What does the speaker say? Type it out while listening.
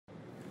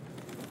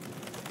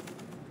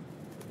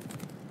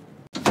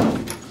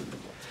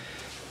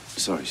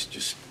Sorry, it's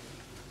just...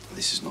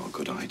 This is not a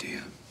good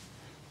idea.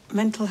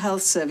 Mental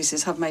health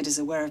services have made us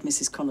aware of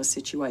Mrs. Connor's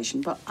situation,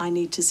 but I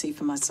need to see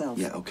for myself.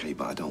 Yeah, OK,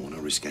 but I don't want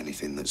to risk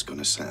anything that's going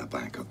to set her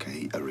back,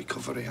 OK? A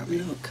recovery, I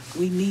mean... Look,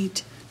 we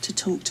need to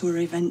talk to her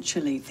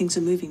eventually. Things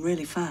are moving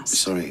really fast.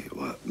 Sorry,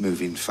 what?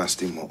 Moving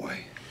fast in what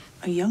way?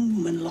 A young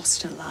woman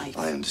lost her life.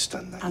 I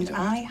understand that. And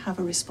I have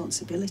a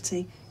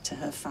responsibility to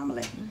her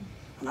family.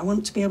 And I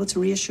want to be able to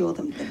reassure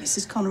them that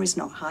Mrs. Connor is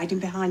not hiding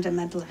behind her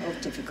mental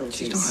health difficulties.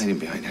 She's not hiding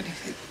behind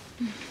anything.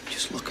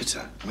 Just look at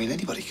her. I mean,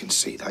 anybody can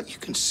see that. You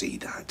can see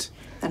that.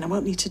 Then I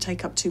won't need to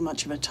take up too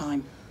much of her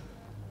time.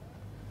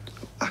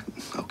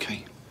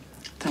 OK.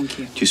 Thank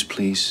you. Just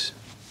please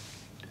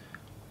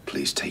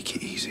take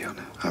it easy on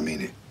her. I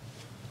mean it.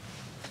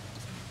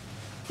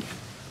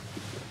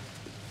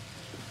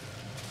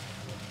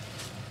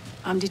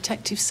 I'm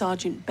Detective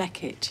Sergeant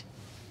Beckett.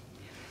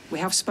 We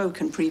have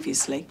spoken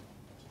previously.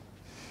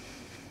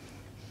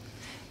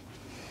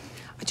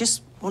 I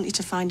just wanted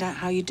to find out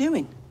how you're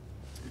doing.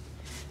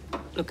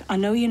 Look, I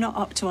know you're not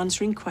up to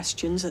answering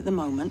questions at the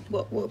moment.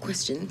 What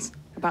questions?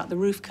 About the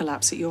roof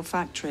collapse at your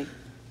factory.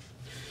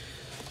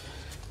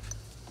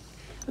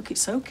 Look,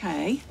 it's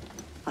okay.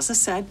 As I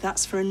said,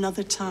 that's for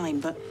another time,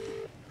 but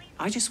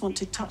I just want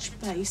to touch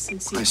base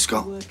and see Hey, if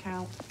Scott. we can work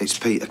out... It's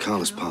Peter,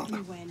 Carla's partner.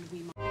 When